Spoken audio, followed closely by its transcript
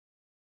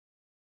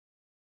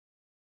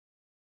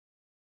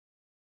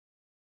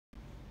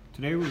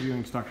Today we're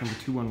reviewing stock number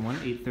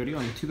 211830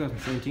 on the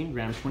 2017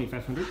 Ram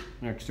 2500,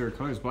 and our exterior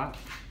color is black.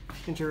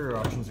 Interior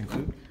options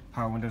include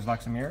power windows,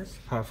 locks and mirrors,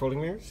 power folding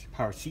mirrors,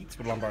 power seats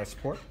with lumbar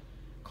support,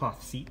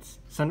 cloth seats,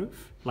 sunroof,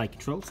 light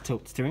controls,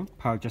 tilt steering,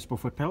 power adjustable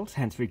foot pedals,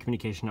 hands-free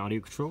communication audio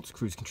controls,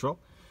 cruise control,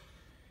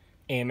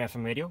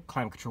 AM/FM radio,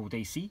 climate control with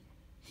AC,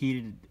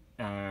 heated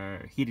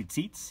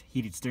seats,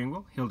 heated steering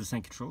wheel, hill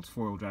descent controls,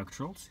 four-wheel drive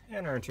controls,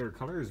 and our interior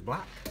color is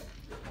black.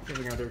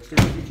 Moving on to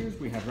exterior features,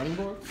 we have running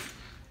boards,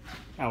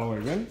 alloy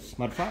rims,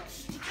 mud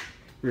flaps,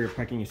 rear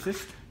parking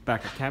assist,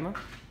 backup camera,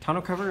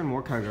 tonneau cover, and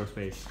more cargo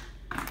space.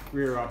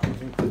 Rear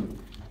options include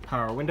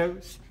power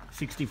windows,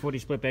 60/40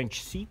 split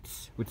bench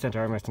seats with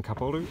center armrest and cup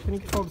holders, and you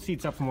can fold the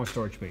seats up for more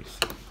storage space.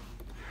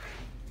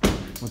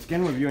 Once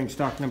again, we're viewing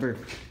stock number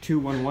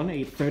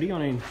 211830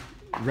 on a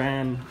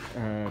Ram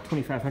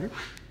 2500.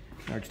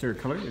 Our exterior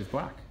color is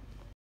black.